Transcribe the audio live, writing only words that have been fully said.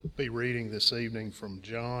Be reading this evening from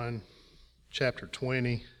John chapter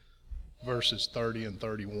 20, verses 30 and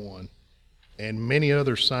 31. And many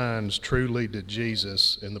other signs truly did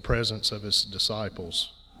Jesus in the presence of his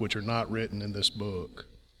disciples, which are not written in this book.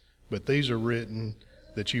 But these are written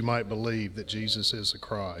that you might believe that Jesus is the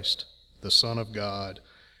Christ, the Son of God,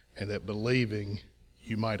 and that believing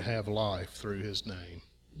you might have life through his name.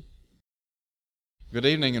 Good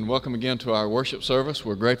evening and welcome again to our worship service.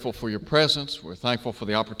 We're grateful for your presence. We're thankful for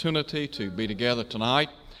the opportunity to be together tonight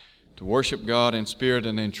to worship God in spirit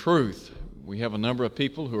and in truth. We have a number of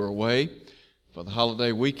people who are away for the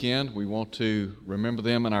holiday weekend. We want to remember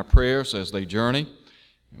them in our prayers as they journey,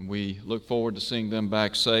 and we look forward to seeing them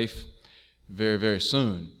back safe very, very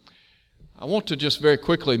soon. I want to just very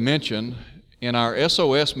quickly mention in our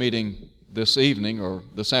SOS meeting this evening or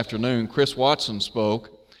this afternoon, Chris Watson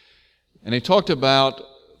spoke. And he talked about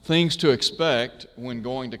things to expect when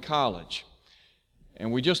going to college.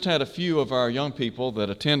 And we just had a few of our young people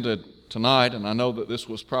that attended tonight, and I know that this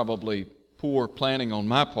was probably poor planning on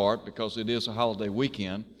my part because it is a holiday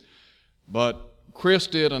weekend. But Chris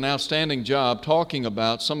did an outstanding job talking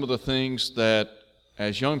about some of the things that,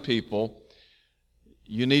 as young people,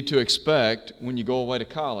 you need to expect when you go away to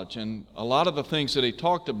college. And a lot of the things that he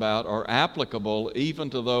talked about are applicable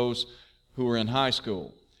even to those who are in high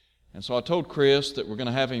school. And so I told Chris that we're going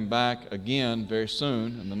to have him back again very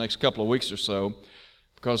soon, in the next couple of weeks or so,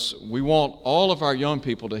 because we want all of our young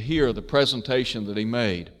people to hear the presentation that he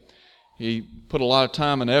made. He put a lot of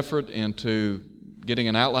time and effort into getting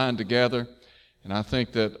an outline together, and I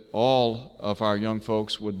think that all of our young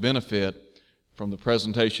folks would benefit from the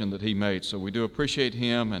presentation that he made. So we do appreciate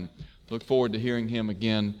him and look forward to hearing him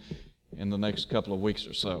again in the next couple of weeks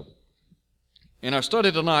or so. In our study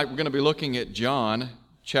tonight, we're going to be looking at John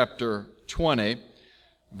chapter 20,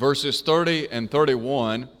 verses 30 and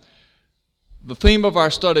 31. The theme of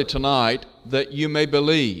our study tonight, that you may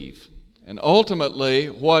believe. And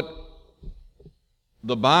ultimately, what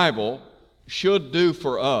the Bible should do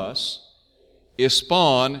for us is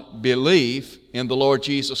spawn belief in the Lord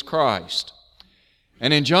Jesus Christ.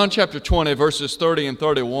 And in John chapter 20, verses 30 and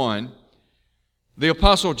 31, the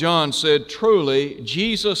Apostle John said, "Truly,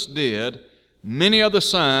 Jesus did many other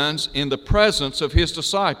signs in the presence of his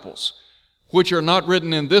disciples, which are not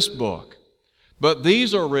written in this book. But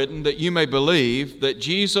these are written that you may believe that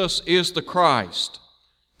Jesus is the Christ,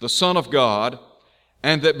 the Son of God,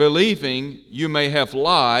 and that believing you may have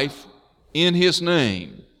life in his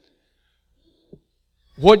name."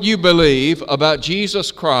 What you believe about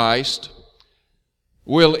Jesus Christ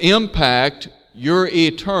will impact your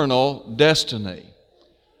eternal destiny.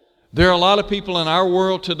 There are a lot of people in our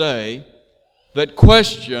world today that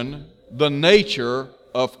question the nature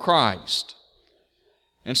of Christ.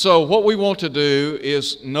 And so what we want to do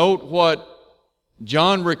is note what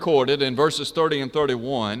John recorded in verses 30 and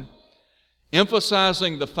 31,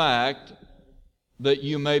 emphasizing the fact that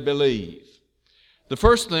you may believe. The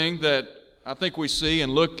first thing that I think we see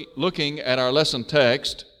in looking at our lesson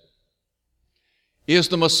text is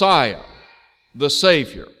the Messiah, the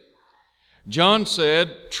Savior. John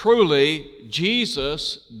said, "Truly,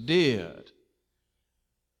 Jesus did."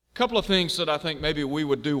 A couple of things that I think maybe we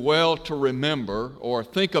would do well to remember or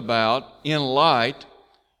think about in light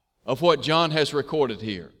of what John has recorded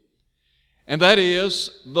here. And that is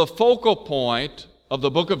the focal point of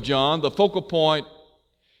the book of John, the focal point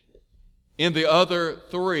in the other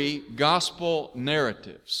three gospel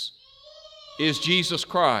narratives is Jesus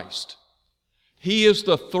Christ. He is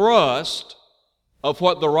the thrust of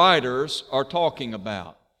what the writers are talking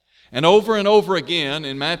about. And over again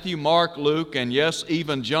in Matthew, Mark, Luke, and yes,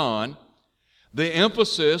 even John, the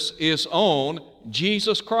emphasis is on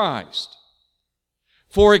Jesus Christ.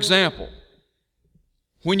 For example,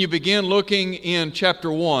 when you begin looking in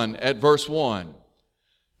chapter 1 at verse 1,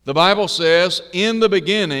 the Bible says, "In the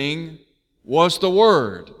beginning was the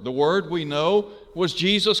Word." The Word, we know, was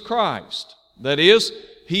Jesus Christ. That is,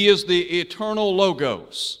 He is the eternal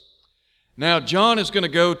Logos. Now, John is going to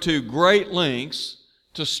go to great lengths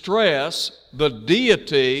to stress the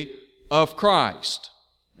deity of Christ.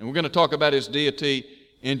 And we're going to talk about his deity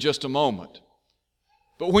in just a moment.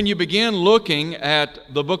 But when you begin looking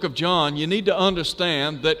at the book of John, you need to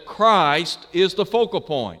understand that Christ is the focal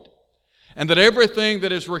point. And that everything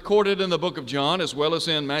that is recorded in the book of John, as well as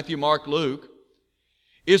in Matthew, Mark, Luke,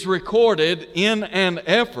 is recorded in an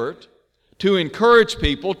effort to encourage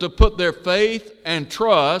people to put their faith and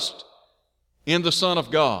trust in the Son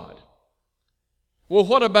of God. Well,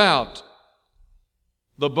 what about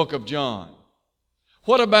the book of John?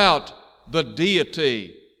 What about the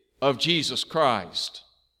deity of Jesus Christ?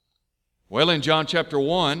 Well, in John chapter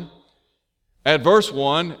 1, At verse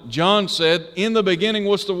 1, John said, "In the beginning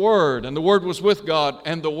was the Word, and the Word was with God,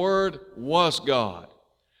 and the Word was God.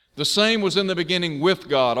 The same was in the beginning with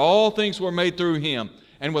God. All things were made through Him,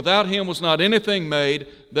 and without Him was not anything made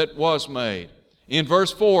that was made." In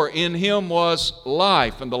verse 4, "In Him was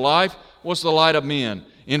life, and the life was the light of men."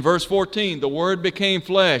 In verse 14, "The Word became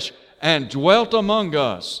flesh and dwelt among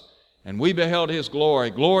us, and we beheld His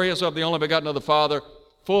glory. Glory as of the only begotten of the Father,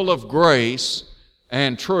 full of grace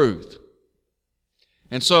and truth."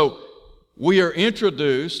 And so we are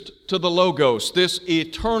introduced to the Logos, this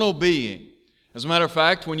eternal being. As a matter of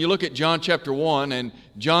fact, when you look at John chapter 1, and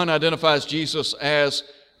John identifies Jesus as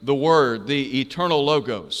the Word, the eternal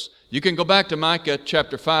Logos. You can go back to Micah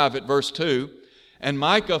chapter 5 at verse 2, and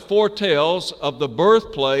Micah foretells of the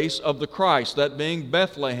birthplace of the Christ, that being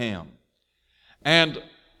Bethlehem. And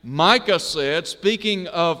Micah said, speaking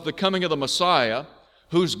of the coming of the Messiah,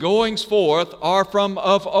 "Whose goings forth are from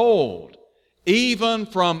of old, even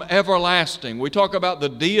from everlasting." We talk about the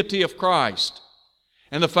deity of Christ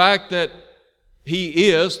and the fact that He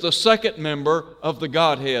is the second member of the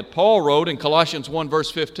Godhead. Paul wrote in Colossians 1 verse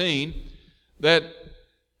 15 that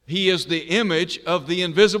He is the image of the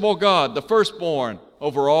invisible God, the firstborn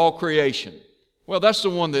over all creation. Well, that's the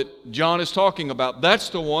one that John is talking about. That's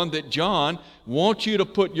the one that John wants you to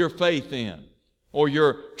put your faith in or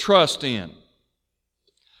your trust in.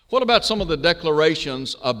 What about some of the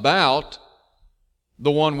declarations about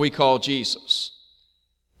the one we call Jesus?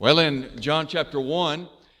 Well, in John chapter 1,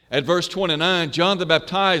 at verse 29, John the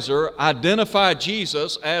Baptizer identified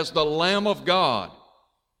Jesus as the Lamb of God,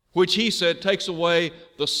 which he said takes away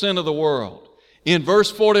the sin of the world. In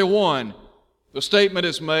verse 41, the statement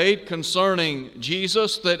is made concerning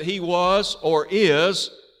Jesus that He was or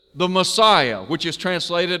is the Messiah, which is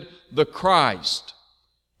translated the Christ.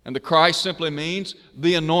 And the Christ simply means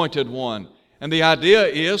the Anointed One. And the idea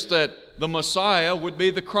is that the Messiah would be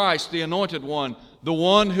the Christ, the Anointed One, the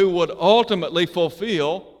one who would ultimately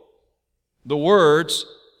fulfill the words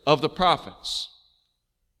of the prophets.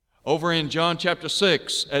 Over in John chapter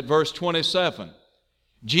 6 at verse 27,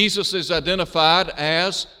 Jesus is identified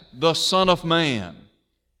as the Son of Man.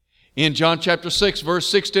 In John chapter 6 verse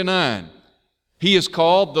 69, He is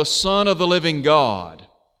called the Son of the living God.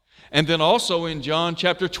 And then also in John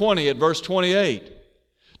chapter 20 at verse 28,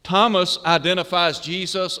 Thomas identifies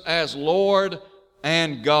Jesus as Lord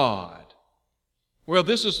and God. Well,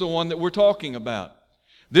 this is the one that we're talking about.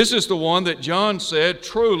 This is the one that John said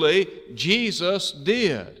truly Jesus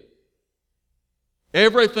did.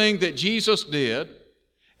 Everything that Jesus did,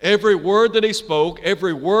 every word that He spoke,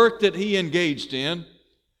 every work that He engaged in,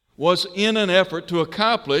 was in an effort to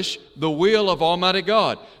accomplish the will of Almighty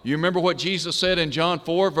God. You remember what Jesus said in John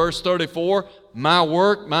 4, verse 34, "My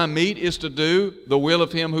work, my meat is to do the will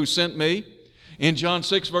of Him who sent me." In John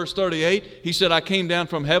 6, verse 38, He said, "I came down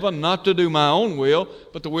from heaven not to do my own will,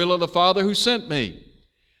 but the will of the Father who sent me."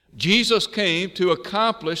 Jesus came to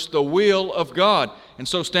accomplish the will of God. And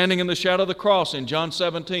so standing in the shadow of the cross in John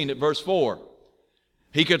 17 at verse 4,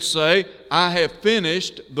 He could say, "I have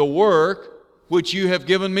finished the work which you have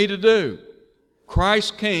given me to do."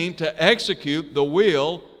 Christ came to execute the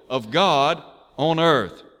will of God on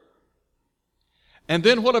earth. And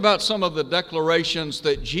then what about some of the declarations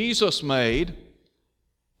that Jesus made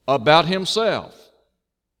about Himself?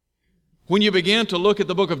 When you begin to look at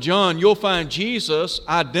the book of John, you'll find Jesus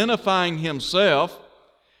identifying Himself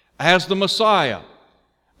as the Messiah,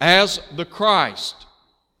 as the Christ,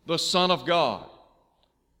 the Son of God.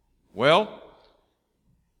 Well,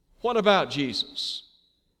 what about Jesus?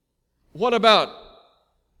 What about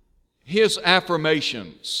His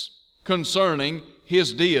affirmations concerning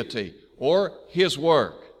His deity or His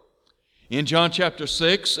work? In John chapter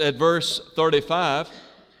 6 at verse 35,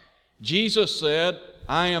 Jesus said,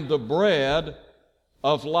 "I am the bread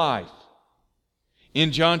of life."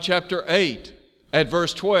 In John chapter 8 at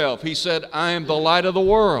verse 12, He said, "I am the light of the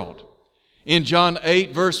world." In John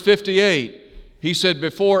 8 verse 58, He said,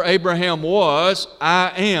 "Before Abraham was,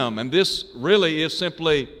 I am." And this really is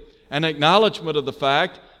simply an acknowledgement of the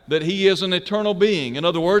fact that He is an eternal being. In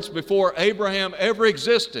other words, before Abraham ever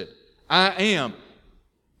existed, I am.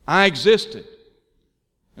 I existed.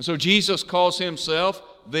 And so Jesus calls Himself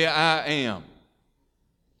the I am.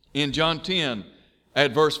 In John 10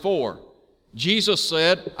 at verse 4, Jesus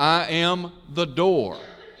said, "I am the door."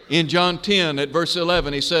 In John 10 at verse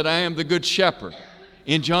 11, He said, "I am the good shepherd."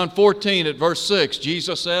 In John 14 at verse 6,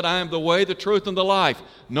 Jesus said, "I am the way, the truth, and the life.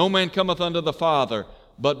 No man cometh unto the Father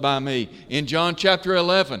but by me." In John chapter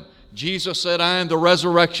 11, Jesus said, "I am the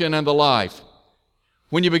resurrection and the life."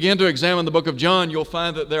 When you begin to examine the book of John, you'll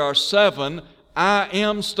find that there are 7 I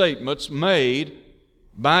am statements made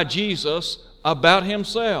by Jesus about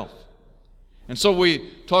himself. And so we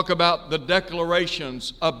talk about the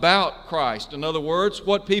declarations about Christ. In other words,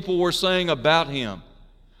 what people were saying about him.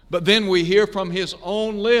 But then we hear from his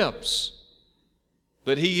own lips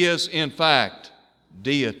that he is, in fact,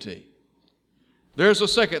 deity. There's a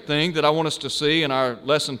second thing that I want us to see in our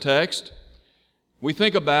lesson text. We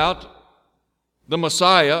think about the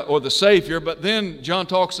Messiah or the Savior, but then John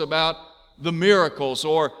talks about the miracles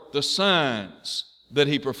or the signs that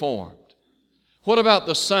he performed. What about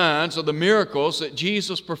the signs or the miracles that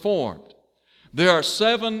Jesus performed? There are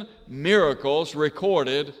 7 miracles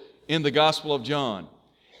recorded in the Gospel of John.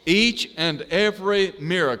 Each and every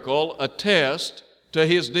miracle attests to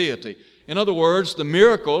his deity. In other words, the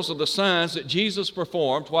miracles or the signs that Jesus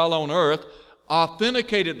performed while on earth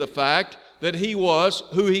authenticated the fact that he was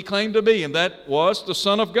who he claimed to be, and that was the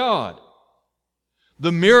Son of God.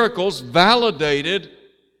 The miracles validated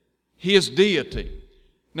his deity.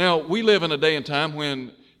 Now, we live in a day and time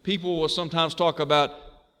when people will sometimes talk about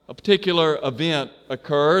a particular event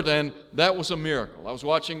occurred, and that was a miracle. I was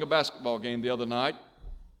watching a basketball game the other night,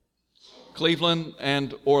 Cleveland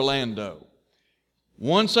and Orlando.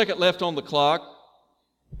 1 second left on the clock,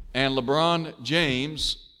 and LeBron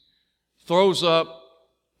James throws up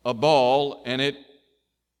a ball, and it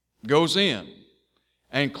goes in.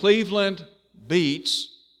 And Cleveland beats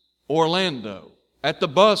Orlando at the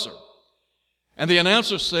buzzer. And the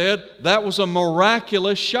announcer said that was a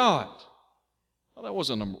miraculous shot. Well, that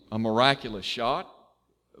wasn't a miraculous shot.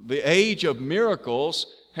 The age of miracles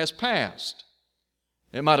has passed.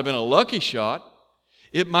 It might have been a lucky shot.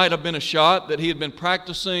 It might have been a shot that he had been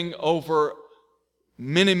practicing over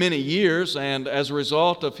many, many years, and as a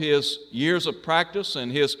result of his years of practice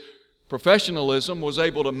and his professionalism was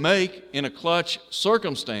able to make in a clutch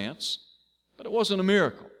circumstance, but it wasn't a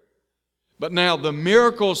miracle. But now the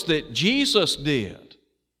miracles that Jesus did,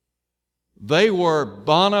 they were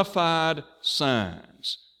bona fide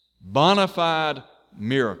signs, bona fide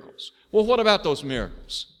miracles. Well, what about those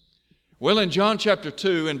miracles? Well, in John chapter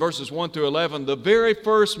 2, in verses 1 through 11, the very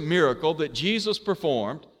first miracle that Jesus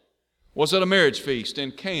performed was at a marriage feast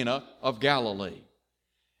in Cana of Galilee.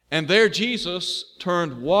 And there Jesus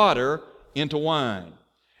turned water into wine.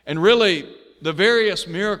 And really, the various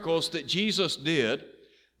miracles that Jesus did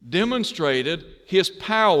demonstrated his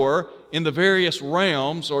power in the various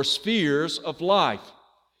realms or spheres of life.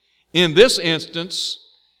 In this instance,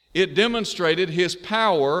 it demonstrated his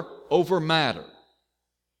power over matter.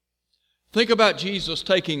 Think about Jesus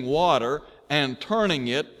taking water and turning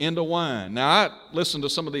it into wine. Now, I listen to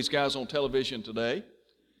some of these guys on television today,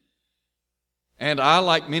 and I,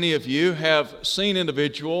 like many of you, have seen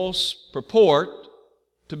individuals purport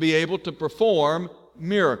to be able to perform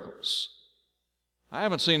miracles. I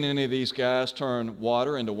haven't seen any of these guys turn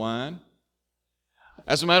water into wine.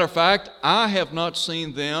 As a matter of fact, I have not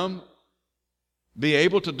seen them be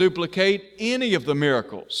able to duplicate any of the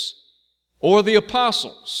miracles or the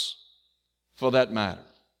apostles, for that matter.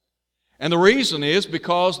 And the reason is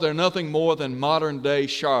because they're nothing more than modern-day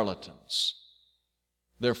charlatans.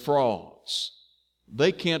 They're frauds.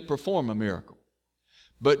 They can't perform a miracle.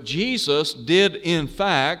 But Jesus did, in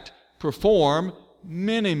fact, perform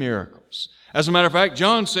many miracles. As a matter of fact,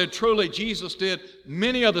 John said, truly, Jesus did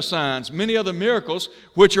many other signs, many other miracles,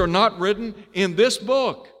 which are not written in this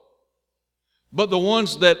book. But the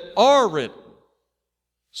ones that are written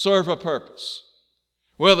serve a purpose.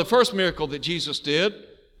 Well, the first miracle that Jesus did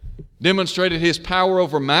demonstrated his power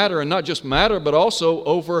over matter, and not just matter, but also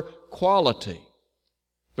over quality.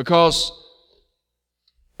 Because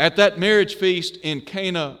at that marriage feast in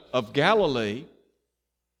Cana of Galilee,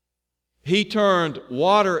 he turned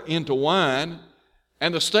water into wine,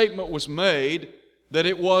 and the statement was made that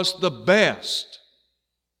it was the best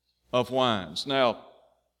of wines. Now,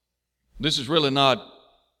 this is really not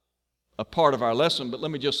a part of our lesson, but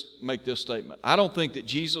let me just make this statement. I don't think that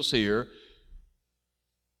Jesus here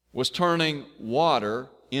was turning water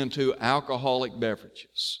into alcoholic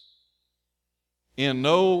beverages. In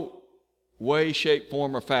no way, shape,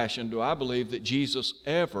 form, or fashion do I believe that Jesus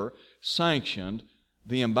ever sanctioned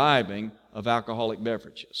the imbibing of alcoholic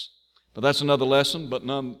beverages. But that's another lesson, but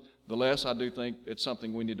nonetheless, I do think it's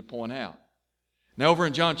something we need to point out. Now, over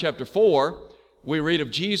in John chapter 4, we read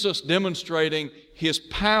of Jesus demonstrating his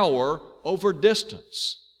power over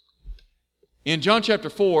distance. In John chapter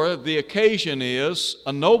 4, the occasion is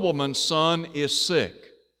a nobleman's son is sick.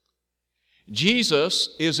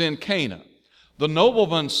 Jesus is in Cana. The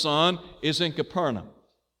nobleman's son is in Capernaum,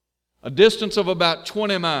 a distance of about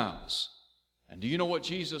 20 miles. And do you know what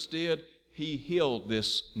Jesus did? He healed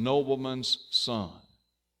this nobleman's son.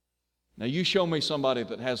 Now, you show me somebody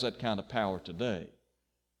that has that kind of power today,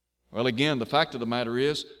 Well, again, the fact of the matter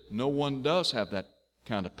is, no one does have that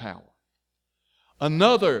kind of power.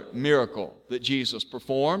 Another miracle that Jesus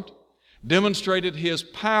performed demonstrated His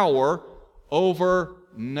power over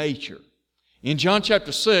nature. In John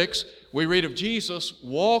chapter 6, we read of Jesus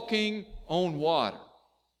walking on water.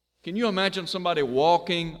 Can you imagine somebody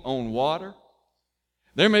walking on water?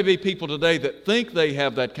 There may be people today that think they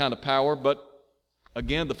have that kind of power, but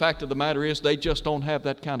again, the fact of the matter is they just don't have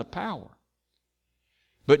that kind of power.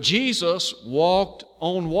 But Jesus walked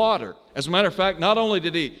on water. As a matter of fact, not only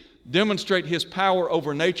did He demonstrate His power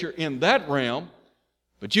over nature in that realm,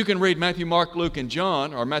 but you can read Matthew, Mark, Luke, and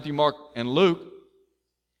John, or Matthew, Mark, and Luke,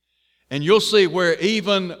 and you'll see where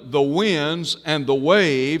even the winds and the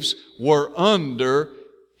waves were under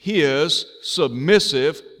His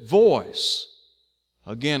submissive voice.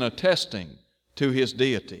 Again, attesting to His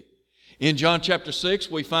deity. In John chapter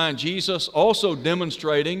 6, we find Jesus also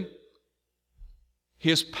demonstrating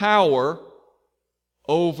His power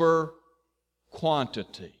over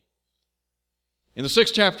quantity. In the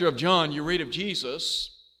 6th chapter of John, you read of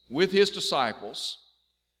Jesus with His disciples,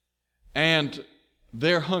 and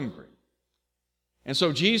they're hungry. And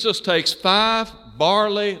so Jesus takes 5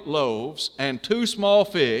 barley loaves and 2 small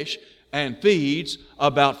fish and feeds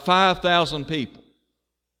about 5,000 people.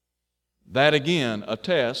 That again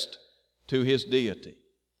attests to His deity.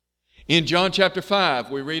 In John chapter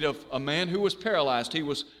 5, we read of a man who was paralyzed. He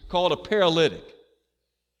was called a paralytic.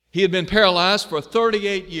 He had been paralyzed for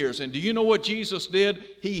 38 years. And do you know what Jesus did?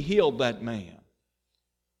 He healed that man.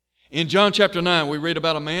 In John chapter 9, we read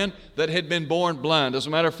about a man that had been born blind. As a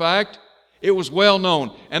matter of fact, it was well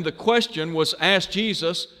known. And the question was asked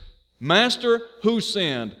Jesus, Master, who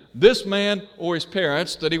sinned, this man or his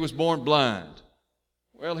parents, that he was born blind?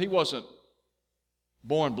 Well, he wasn't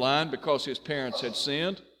born blind because his parents had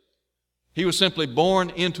sinned. He was simply born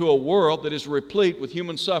into a world that is replete with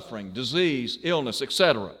human suffering, disease, illness,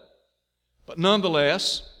 etc. But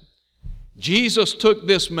nonetheless, Jesus took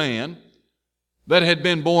this man that had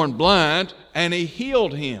been born blind and He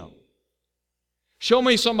healed him. Show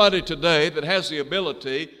me somebody today that has the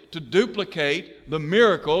ability to duplicate the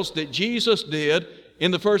miracles that Jesus did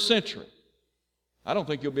in the first century. I don't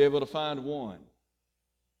think you'll be able to find one.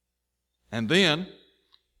 And then,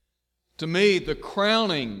 to me, the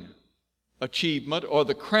crowning achievement or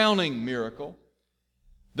the crowning miracle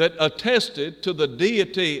that attested to the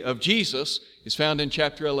deity of Jesus is found in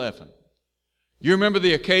chapter 11. You remember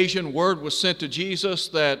the occasion word was sent to Jesus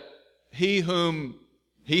that he whom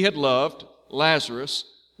He had loved, Lazarus,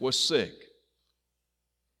 was sick.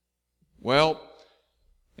 Well,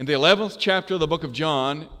 in the 11th chapter of the book of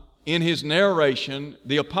John, in his narration,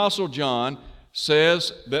 the Apostle John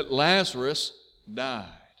says that Lazarus died.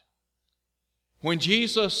 When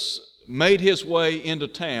Jesus made His way into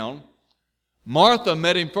town, Martha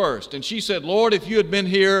met Him first, and she said, Lord, if you had been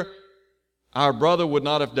here, our brother would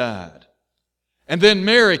not have died. And then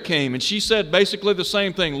Mary came, and she said basically the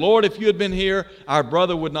same thing. Lord, if you had been here, our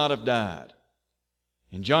brother would not have died.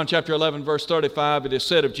 In John chapter 11, verse 35, it is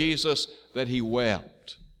said of Jesus that He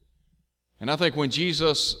wept. And I think when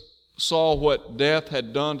Jesus saw what death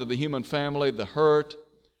had done to the human family, the hurt,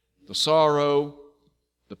 the sorrow,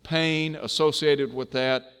 the pain associated with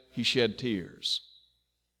that, He shed tears.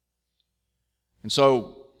 And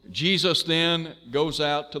so Jesus then goes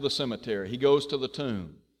out to the cemetery. He goes to the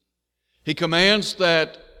tomb. He commands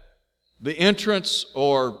that the entrance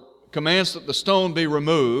or commands that the stone be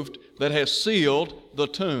removed that has sealed the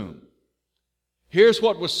tomb. Here's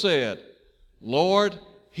what was said. Lord,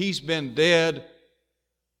 he's been dead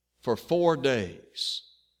for 4 days.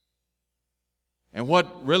 And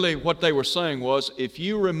what they were saying was, if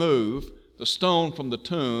you remove the stone from the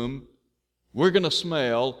tomb, we're going to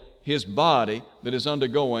smell his body that is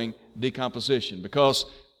undergoing decomposition, because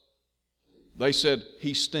they said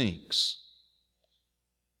he stinks.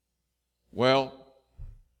 Well,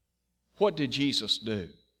 what did Jesus do?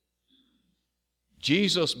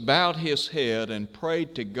 Jesus bowed His head and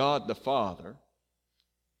prayed to God the Father,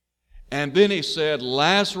 and then He said,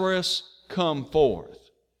 Lazarus, come forth.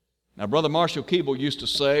 Now, Brother Marshall Keeble used to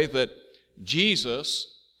say that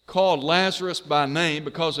Jesus called Lazarus by name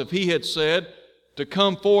because if He had said to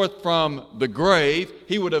come forth from the grave,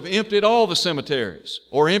 He would have emptied all the cemeteries,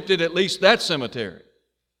 or emptied at least that cemetery.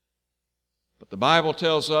 But the Bible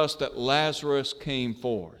tells us that Lazarus came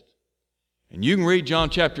forth. And you can read John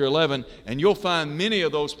chapter 11, and you'll find many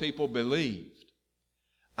of those people believed.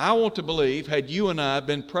 I want to believe, had you and I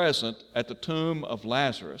been present at the tomb of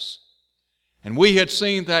Lazarus, and we had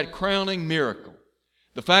seen that crowning miracle,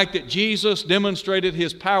 the fact that Jesus demonstrated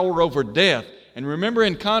His power over death. And remember,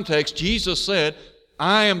 in context, Jesus said,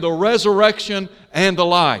 I am the resurrection and the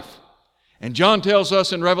life. And John tells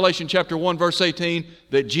us in Revelation chapter 1, verse 18,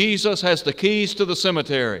 that Jesus has the keys to the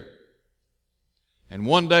cemetery. And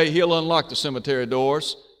one day He'll unlock the cemetery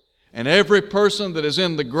doors, and every person that is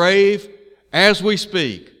in the grave as we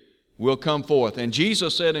speak will come forth. And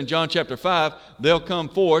Jesus said in John chapter 5, they'll come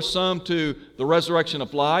forth, some to the resurrection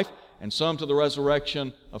of life and some to the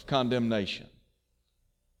resurrection of condemnation.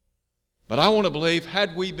 But I want to believe,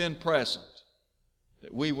 had we been present,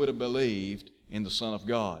 that we would have believed in the Son of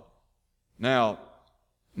God. Now,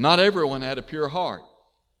 not everyone had a pure heart,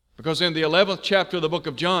 because in the 11th chapter of the book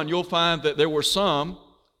of John, you'll find that there were some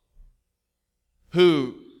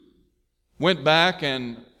who went back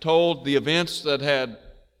and told the events that had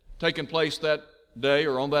taken place that day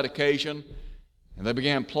or on that occasion, and they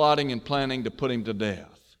began plotting and planning to put Him to death.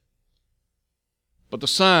 But the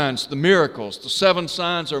signs, the miracles, the 7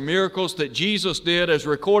 signs or miracles that Jesus did as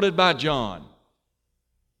recorded by John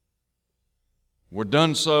were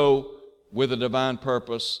done so with a divine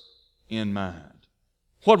purpose in mind.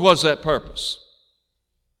 What was that purpose?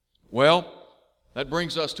 Well, that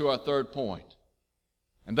brings us to our third point,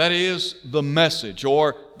 and that is the message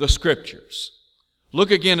or the Scriptures.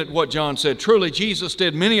 Look again at what John said. Truly, Jesus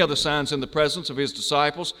did many other signs in the presence of His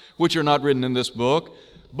disciples, which are not written in this book.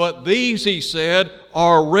 But these, He said,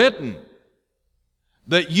 are written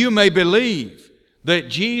that you may believe that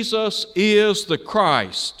Jesus is the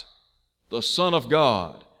Christ, the Son of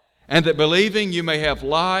God, and that believing you may have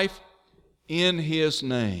life in His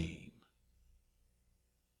name.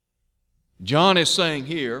 John is saying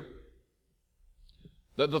here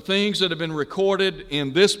that the things that have been recorded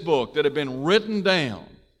in this book, that have been written down,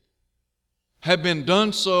 have been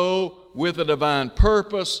done so with a divine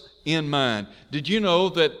purpose in mind. Did you know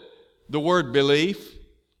that the word belief,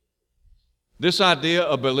 this idea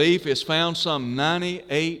of belief, is found some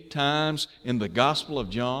 98 times in the Gospel of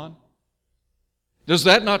John? Does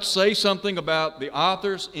that not say something about the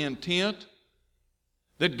author's intent?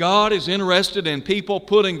 That God is interested in people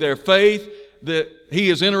putting their faith, that He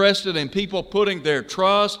is interested in people putting their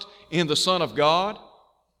trust in the Son of God?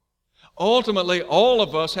 Ultimately, all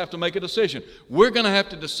of us have to make a decision. We're going to have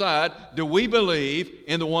to decide, do we believe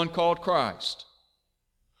in the one called Christ?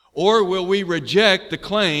 Or will we reject the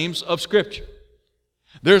claims of Scripture?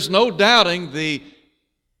 There's no doubting the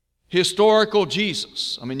historical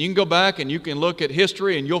Jesus. I mean, you can go back and you can look at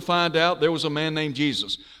history and you'll find out there was a man named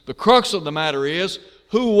Jesus. The crux of the matter is,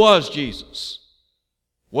 who was Jesus?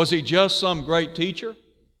 Was He just some great teacher?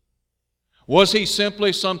 Was He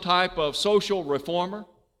simply some type of social reformer?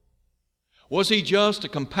 Was He just a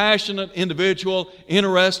compassionate individual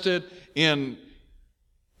interested in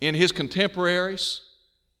His contemporaries?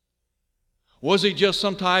 Was He just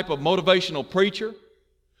some type of motivational preacher?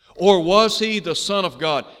 Or was He the Son of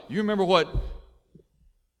God? You remember what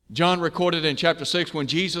John recorded in chapter 6 when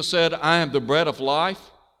Jesus said, I am the bread of life?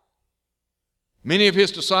 Many of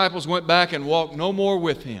His disciples went back and walked no more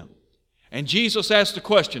with Him. And Jesus asked the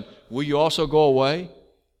question, will you also go away?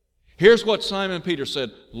 Here's what Simon Peter said,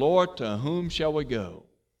 Lord, to whom shall we go?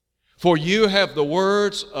 For you have the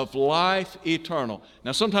words of life eternal.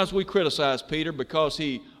 Now, sometimes we criticize Peter because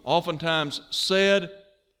he oftentimes said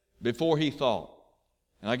before he thought.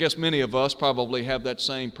 And I guess many of us probably have that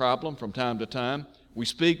same problem from time to time. We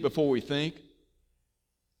speak before we think.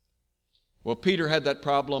 Well, Peter had that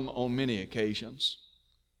problem on many occasions.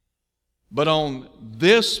 But on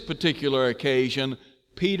this particular occasion,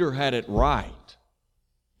 Peter had it right.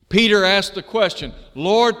 Peter asked the question,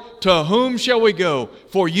 Lord, to whom shall we go?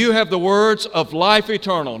 For you have the words of life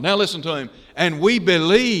eternal. Now listen to him. And we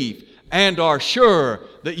believe and are sure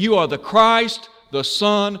that you are the Christ, the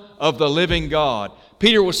Son of the living God.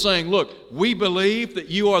 Peter was saying, look, we believe that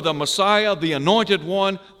you are the Messiah, the Anointed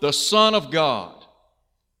One, the Son of God.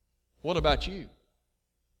 What about you?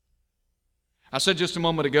 I said just a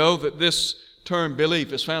moment ago that this term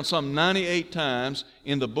belief is found some 98 times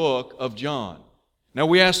in the book of John. Now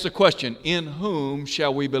we ask the question, in whom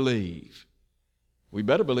shall we believe? We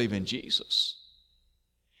better believe in Jesus.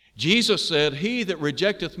 Jesus said, he that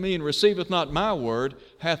rejecteth me and receiveth not my word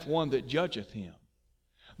hath one that judgeth him.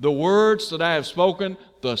 The words that I have spoken,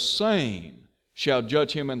 the same shall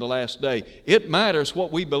judge him in the last day. It matters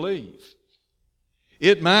what we believe.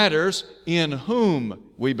 It matters in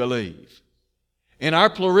whom we believe. In our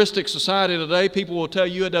pluralistic society today, people will tell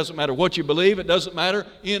you it doesn't matter what you believe, it doesn't matter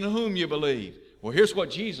in whom you believe. Well, here's what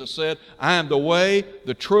Jesus said, I am the way,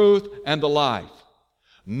 the truth, and the life.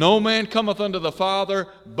 No man cometh unto the Father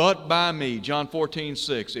but by me. John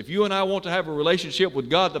 14:6. If you and I want to have a relationship with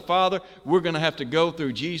God the Father, we're going to have to go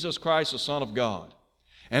through Jesus Christ, the Son of God.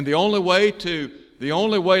 And the only way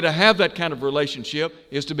to have that kind of relationship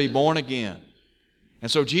is to be born again. And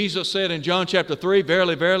so Jesus said in John chapter 3,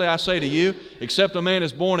 "Verily, verily, I say to you, except a man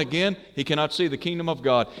is born again, he cannot see the kingdom of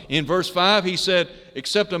God." In verse 5, he said,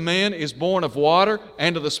 "Except a man is born of water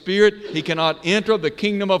and of the Spirit, he cannot enter the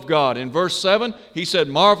kingdom of God." In verse 7, he said,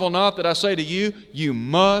 "Marvel not that I say to you, you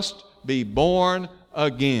must be born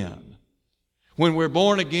again." When we're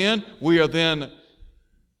born again, we are then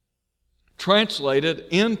translated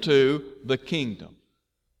into the kingdom.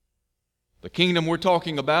 The kingdom we're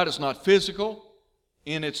talking about is not physical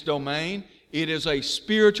in its domain. It is a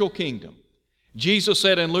spiritual kingdom. Jesus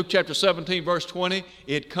said in Luke chapter 17, verse 20,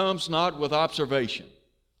 "It comes not with observation."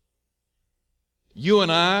 You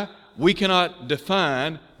and I, we cannot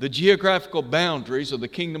define the geographical boundaries of the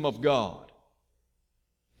kingdom of God.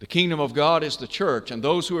 The kingdom of God is the church, and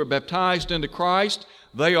those who are baptized into Christ,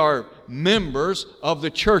 they are members of the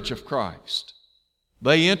church of Christ.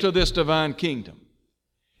 They enter this divine kingdom.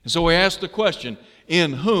 And so we ask the question,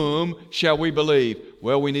 in whom shall we believe?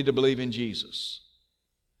 Well, we need to believe in Jesus.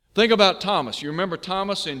 Think about Thomas. You remember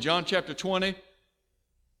Thomas in John chapter 20?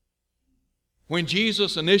 When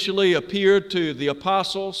Jesus initially appeared to the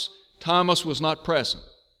apostles, Thomas was not present.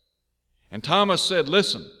 And Thomas said,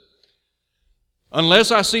 "Listen,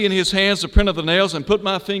 unless I see in his hands the print of the nails, and put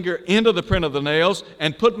my finger into the print of the nails,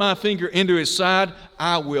 and put my finger into his side,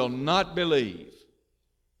 I will not believe."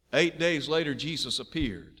 8 days later, Jesus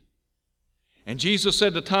appeared. And Jesus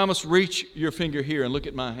said to Thomas, "Reach your finger here and look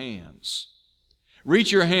at my hands.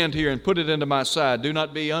 Reach your hand here and put it into my side. Do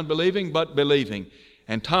not be unbelieving, but believing."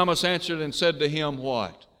 And Thomas answered and said to him,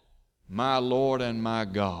 what? "My Lord and my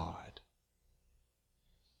God."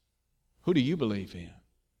 Who do you believe in?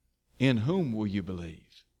 In whom will you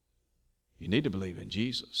believe? You need to believe in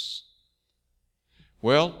Jesus.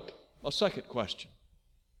 Well, a second question.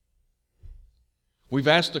 We've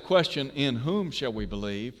asked the question, in whom shall we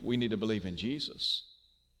believe? We need to believe in Jesus.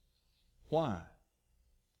 Why?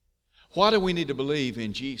 Why do we need to believe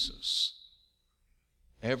in Jesus?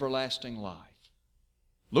 Everlasting life.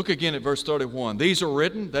 Look again at verse 31. "These are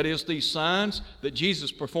written," that is, these signs that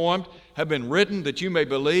Jesus performed, "have been written that you may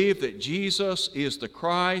believe that Jesus is the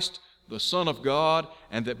Christ, the Son of God,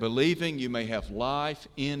 and that believing you may have life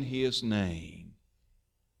in His name."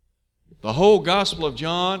 The whole Gospel of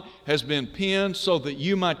John has been penned so that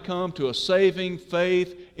you might come to a saving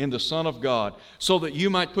faith in the Son of God, so that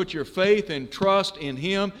you might put your faith and trust in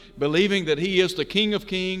Him, believing that He is the King of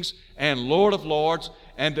kings and Lord of lords,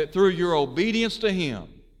 and that through your obedience to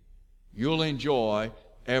Him, you'll enjoy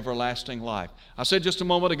everlasting life. I said just a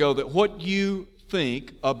moment ago that what you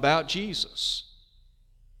think about Jesus,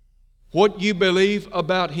 what you believe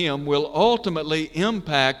about Him, will ultimately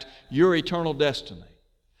impact your eternal destiny.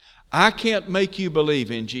 I can't make you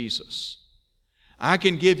believe in Jesus. I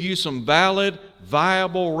can give you some valid,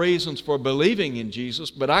 viable reasons for believing in Jesus,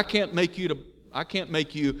 but I can't make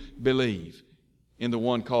you believe in the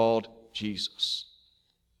one called Jesus.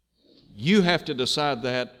 You have to decide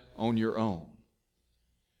that on your own.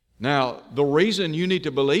 Now, the reason you need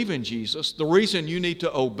to believe in Jesus, the reason you need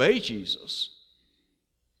to obey Jesus,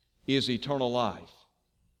 is eternal life.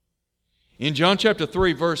 In John chapter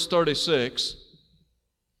 3, verse 36,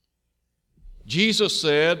 Jesus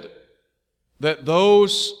said that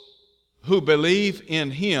those who believe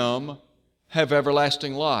in Him have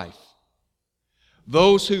everlasting life.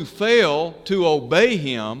 Those who fail to obey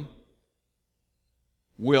Him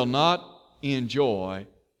will not enjoy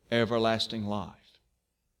everlasting life.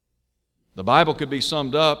 The Bible could be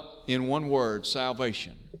summed up in one word: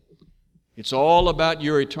 salvation. It's all about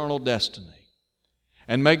your eternal destiny.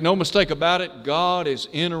 And make no mistake about it, God is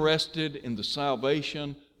interested in the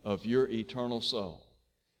salvation of your eternal soul.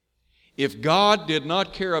 If God did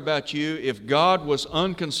not care about you, if God was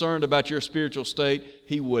unconcerned about your spiritual state,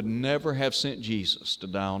 He would never have sent Jesus to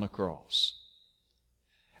die on a cross.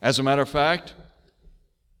 As a matter of fact,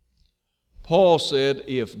 Paul said,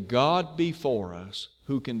 "If God be for us,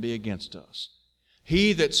 who can be against us?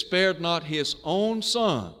 He that spared not His own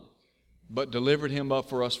Son, but delivered Him up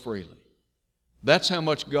for us freely." That's how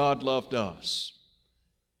much God loved us.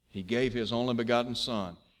 He gave His only begotten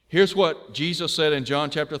Son. Here's what Jesus said in John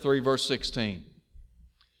chapter 3, verse 16.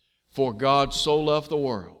 "For God so loved the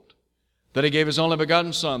world, that He gave His only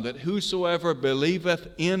begotten Son, that whosoever believeth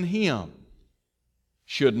in Him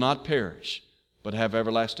should not perish, but have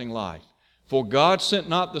everlasting life. For God sent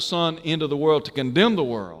not the Son into the world to condemn the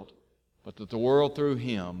world, but that the world through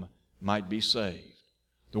Him might be saved."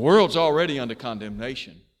 The world's already under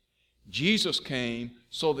condemnation. Jesus came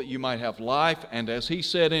so that you might have life, and as He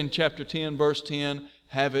said in chapter 10, verse 10,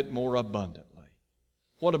 have it more abundantly.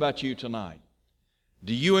 What about you tonight?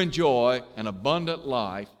 Do you enjoy an abundant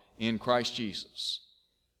life in Christ Jesus?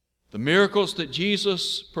 The miracles that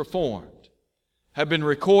Jesus performed have been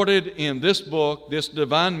recorded in this book, this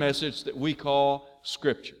divine message that we call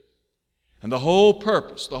Scripture. And the whole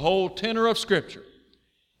purpose, the whole tenor of Scripture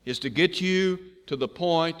is to get you to the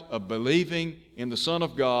point of believing in the Son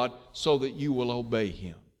of God so that you will obey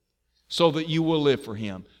Him, so that you will live for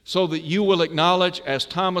Him, so that you will acknowledge, as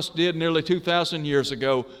Thomas did nearly 2,000 years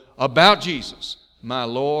ago, about Jesus, my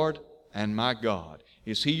Lord and my God.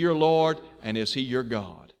 Is He your Lord and is He your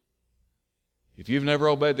God? If you've never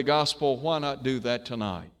obeyed the gospel, why not do that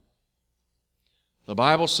tonight? The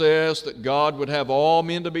Bible says that God would have all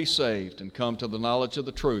men to be saved and come to the knowledge of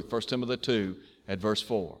the truth, 1 Timothy 2 at verse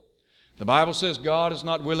 4. The Bible says God is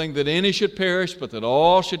not willing that any should perish, but that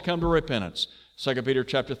all should come to repentance, 2 Peter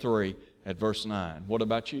chapter 3 at verse 9. What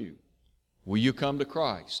about you? Will you come to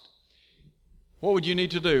Christ? What would you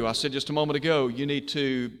need to do? I said just a moment ago, you need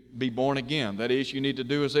to be born again. That is, you need to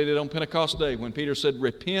do as they did on Pentecost Day when Peter said,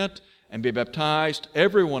 repent and be baptized,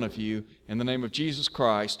 every one of you, in the name of Jesus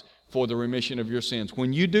Christ for the remission of your sins.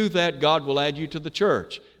 When you do that, God will add you to the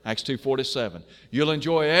church, Acts 2:47. You'll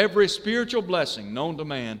enjoy every spiritual blessing known to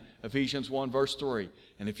man, Ephesians 1 verse 3.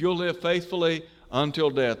 And if you'll live faithfully until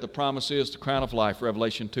death, the promise is the crown of life,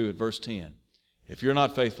 Revelation 2 at verse 10. If you're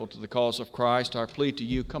not faithful to the cause of Christ, our plea to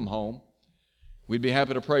you, come home. We'd be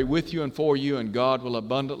happy to pray with you and for you, and God will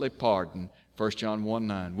abundantly pardon, 1 John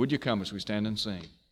 1:9. Would you come as we stand and sing?